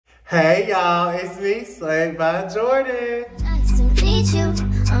Hey y'all, it's me, Slay by Jordan. Nice to meet you.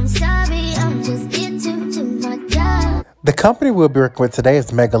 I'm sorry, I'm just into my job. The company we'll be working with today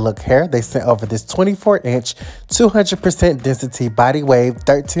is Megalook Hair. They sent over this 24-inch, 200% density body wave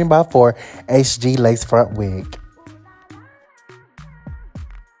 13x4 HD lace front wig.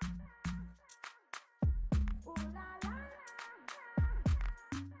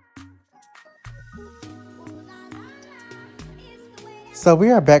 So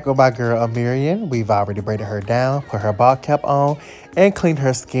we are back with my girl Amirian. We've already braided her down, put her ball cap on, and cleaned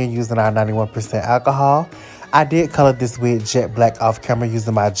her skin using our 91% alcohol. I did color this wig jet black off camera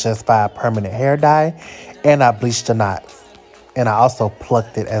using my Just 5 permanent hair dye, and I bleached the knots. And I also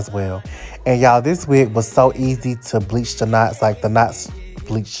plucked it as well. And y'all, this wig was so easy to bleach the knots. Like, the knots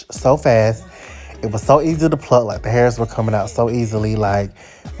bleached so fast. It was so easy to pluck. Like, the hairs were coming out so easily. Like,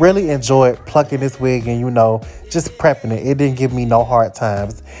 really enjoyed plucking this wig and, you know, just prepping it. It didn't give me no hard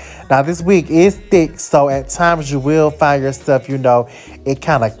times. Now, this wig is thick, so at times you will find yourself, you know, it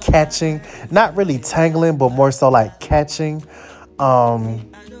kind of catching. Not really tangling, but more so like catching.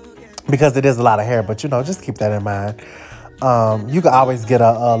 Because it is a lot of hair, but, you know, just keep that in mind. You can always get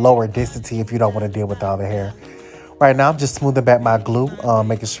a lower density if you don't want to deal with all the hair. Right now, I'm just smoothing back my glue,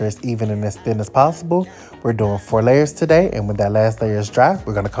 making sure it's even and as thin as possible. We're doing 4 layers today, and when that last layer is dry,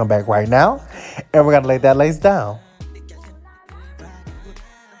 we're going to come back right now, and we're going to lay that lace down.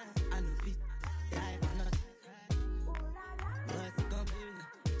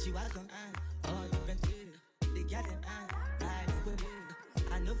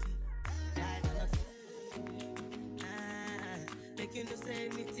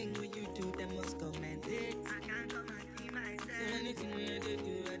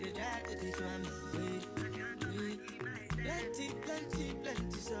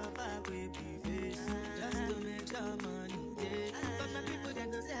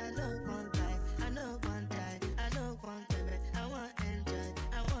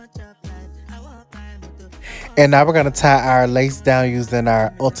 And now we're going to tie our lace down using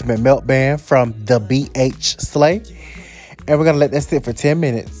our Ultimate Melt Band from the BH Slay. And we're going to let that sit for 10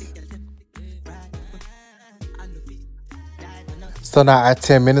 minutes. So now our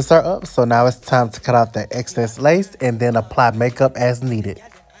 10 minutes are up. So now it's time to cut off the excess lace and then apply makeup as needed.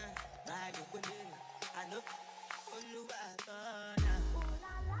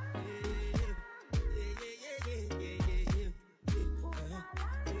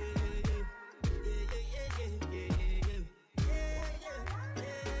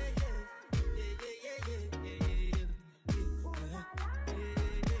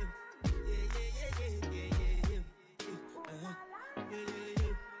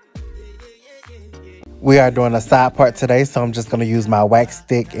 We are doing a side part today, so I'm just going to use my wax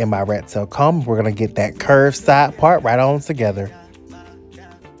stick and my rat tail comb. We're going to get that curved side part right on together.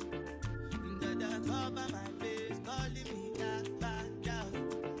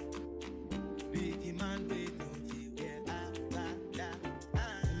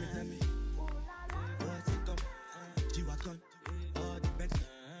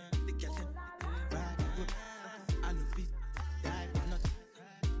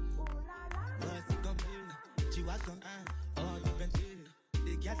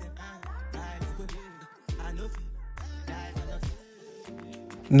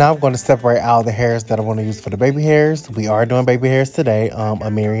 Now I'm going to separate all the hairs that I want to use for the baby hairs. We are doing baby hairs today.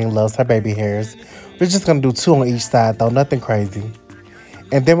 Amirian loves her baby hairs. We're just going to do 2 on each side though, nothing crazy.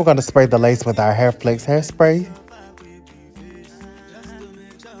 And then we're going to spray the lace with our Hair Flex hairspray.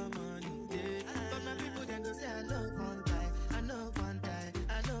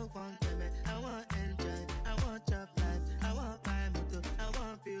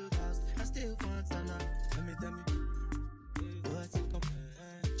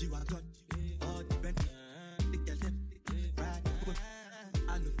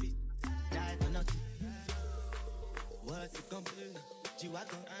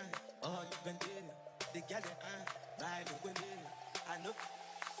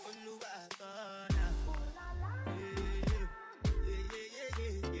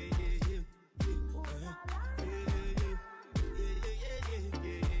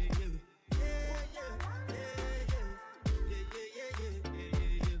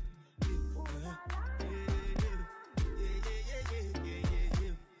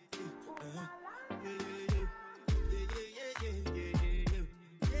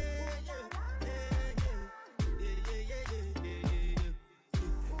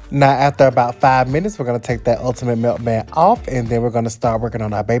 Now, after about 5 minutes, we're going to take that Ultimate Melt Band off, and then we're going to start working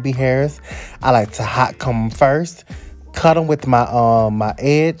on our baby hairs. I like to hot comb them first, cut them with my my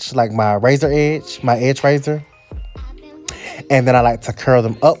edge, like my razor edge, my edge razor. And then I like to curl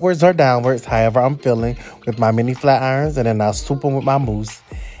them upwards or downwards, however I'm feeling, with my mini flat irons. And then I'll swoop them with my mousse.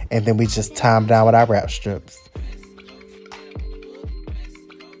 And then we just tie them down with our wrap strips.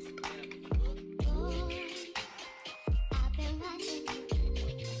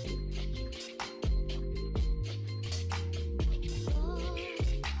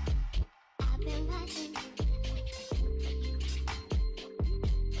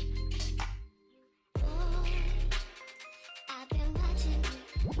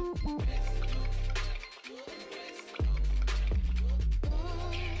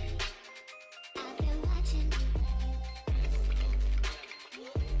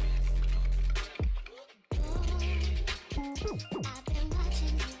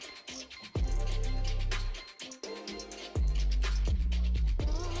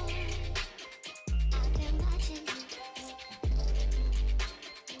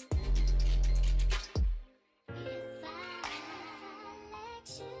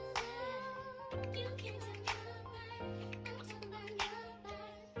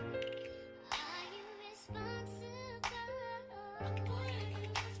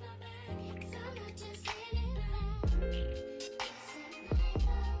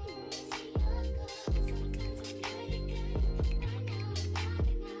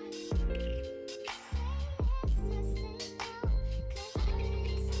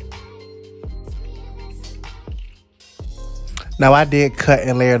 Now, I did cut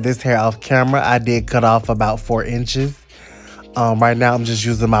and layer this hair off camera. I did cut off about 4 inches. Right now, I'm just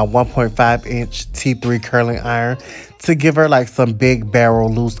using my 1.5 inch T3 curling iron to give her like some big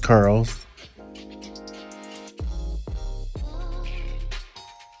barrel loose curls.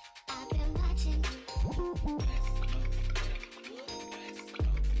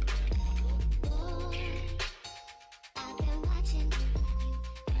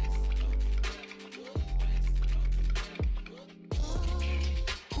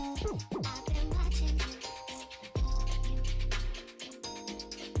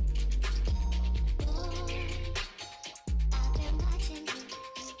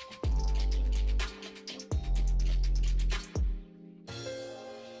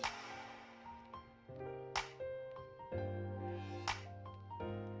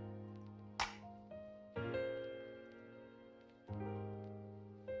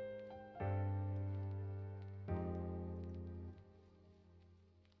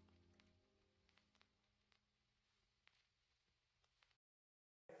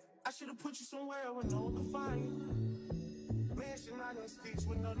 I should've put you somewhere where no one can find you. Mansion out in sticks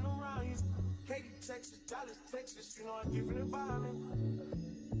with nothing around you. Katy, Texas, Dallas, Texas, you know a different environment.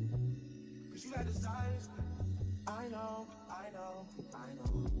 Cause you got desires. I know.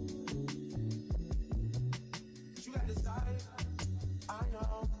 Cause you got desires. I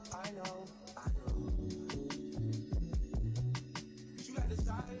know. Cause you got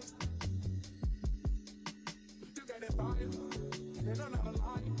desires. You got that fire. And I'm not a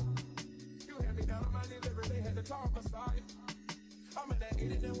liar. You had me down on my knees every day, had to talk beside. I'm in that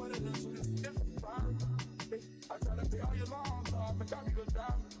idiot that wanna do some different fire. I try to pay all your loans off and got me to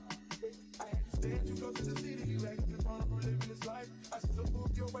drive. I had to stand you close to the city, you like just wanna living this life. I should've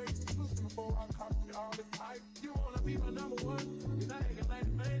moved your way to Houston before I copied all this hype. You wanna be my number one, and I ain't like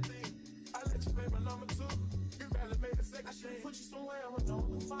the main thing. I let you pay my number two, you barely made a second. I should've put you somewhere where no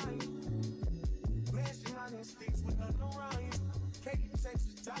one can find you. Mansion out in sticks with nothing around you. Katy,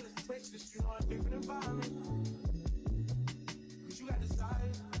 Texas, Dallas, Texas, you know a different environment. Cause you got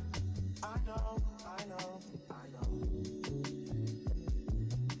desires. I know.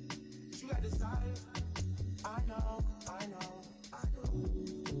 Cause you got desires. I know.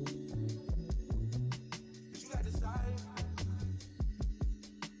 Cause you got desires.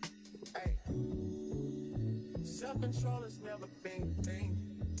 Hey. Self-control has never been a thing.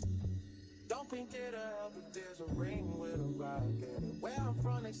 Don't think it'll help if there's a ring with a rock in it. Where I'm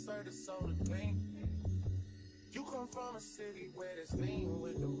from, they serve the soda clean. You come from a city where there's lean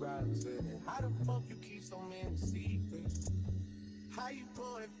with the rocks in it. How the fuck you keep so many secrets? How you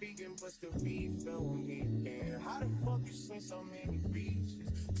going vegan but still be feeling me again? How the fuck you seen so many beaches?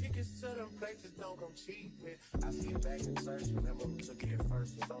 Tickets to them places don't come cheap, man. I sit back and search, remember who took it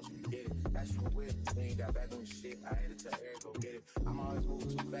first, so don't you forget it. That's you with, we ain't got back on shit. I had to tell Eric, go get it. I'm always moving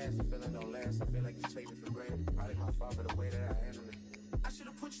too fast, the feeling don't last. I feel like you take me for granted. Probably my fault for the way that I handle it. I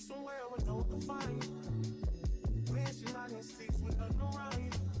should've put you somewhere where no one can find you. Mansion out in sticks with nothing around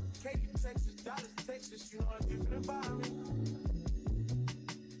you. Katy, Texas, Dallas, Texas, you know a different environment.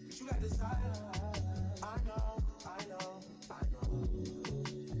 Cause you got desire. I know.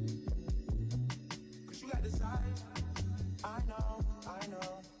 Cause you got desire. I know.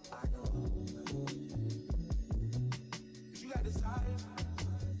 Cause you got desire.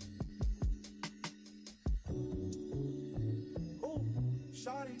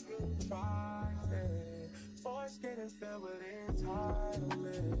 Shorty, you tried it. Force getting filled with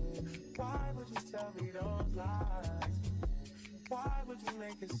entitlement. Why would you tell me those lies? Why would you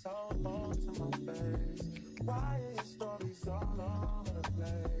make it so bold to my face? Why are your stories all over the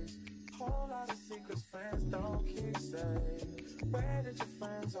place? Whole lot of secrets friends don't keep safe. Where did your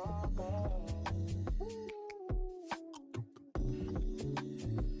friends all go?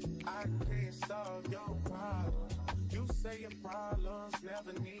 I can't solve your problems. You say your problems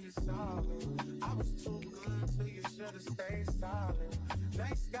never needed solving. I was too good till you should've stayed silent.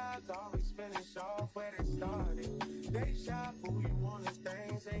 Next guys always finish off where they started. Deja vu, you wanted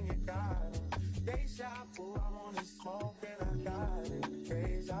things and you got it. Deja vu, I wanted smoke and I got it.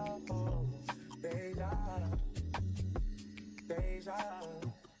 Deja vu, deja, deja.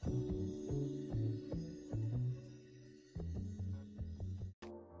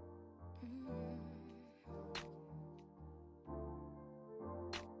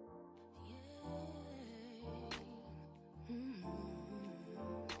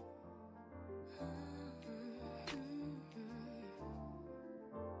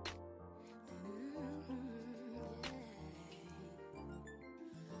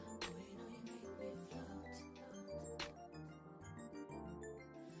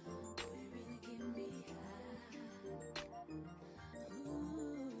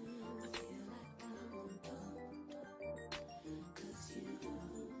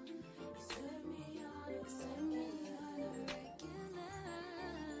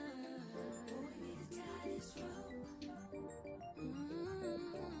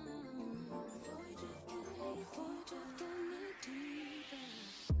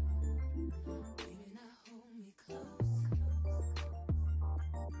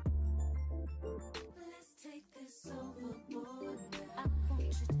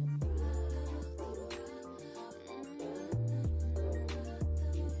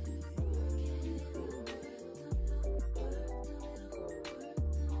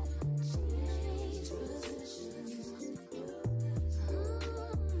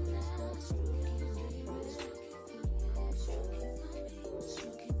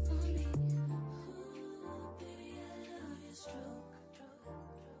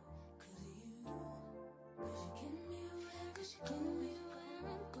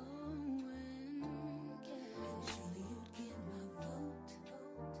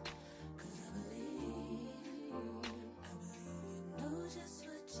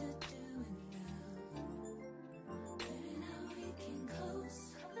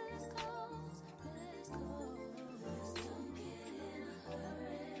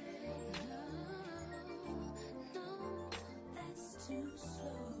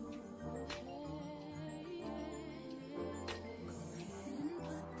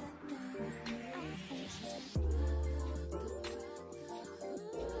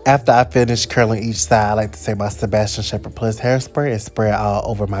 After I finish curling each side, I like to take my Sebastian Shaper Plus hairspray and spray it all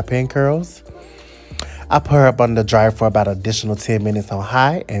over my pin curls. I put her up on the dryer for about an additional 10 minutes on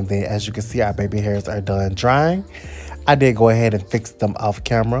high, and then as you can see, our baby hairs are done drying. I did go ahead and fix them off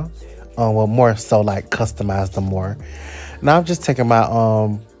camera. Well, more so like customize them more. Now I'm just taking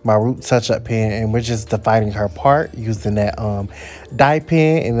my root touch-up pen, and we're just defining her part using that dye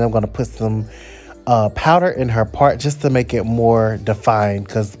pen, and then I'm gonna put some powder in her part just to make it more defined,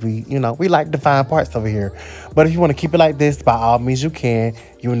 because we like defined parts over here. But if you want to keep it like this, by all means you can.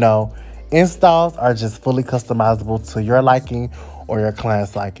 Installs are just fully customizable to your liking or your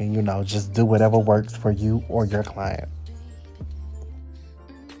client's liking. Just do whatever works for you or your client.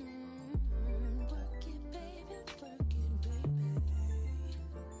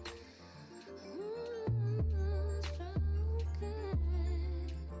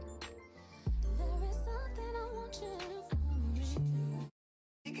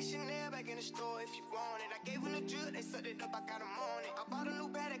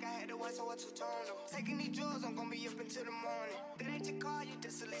 Taking these drugs, I'm gonna be up until the morning. That ain't your car, you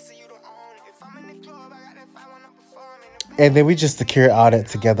just a lease, you don't own it. If I'm in the club, I got that fire when I'm performing. And then we just secure all that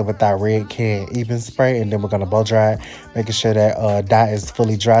together with our red can even spray, and then we're gonna blow dry it, making sure that dye is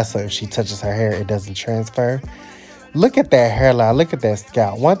fully dry, so if she touches her hair, it doesn't transfer. Look at that hairline, look at that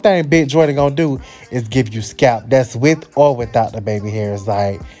scalp. One thing Big Jordan gonna do is give you scalp that's with or without the baby hairs.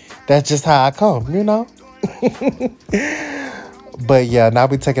 Like, that's just how I come. But yeah, now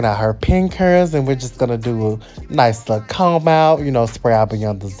we're taking out her pin curls, and we're just gonna do a nice little comb out, spray out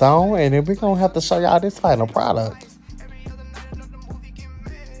beyond the zone, and then we're gonna have to show y'all this final product.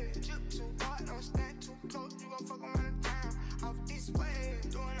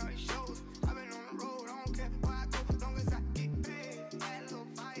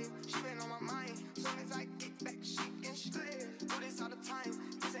 All the time.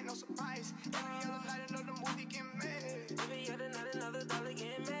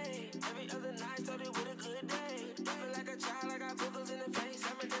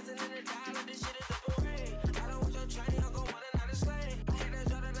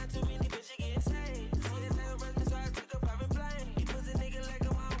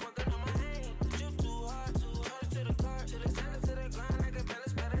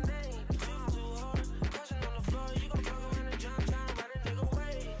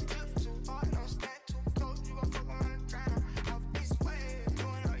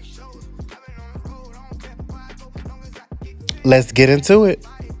 Let's get into it.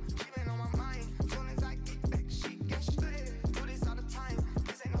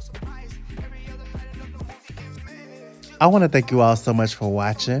 I want to thank you all so much for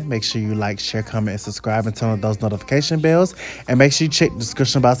watching. Make sure you like, share, comment, and subscribe and turn on those notification bells. And make sure you check the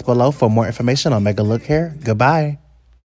description box below for more information on Megalook hair. Goodbye.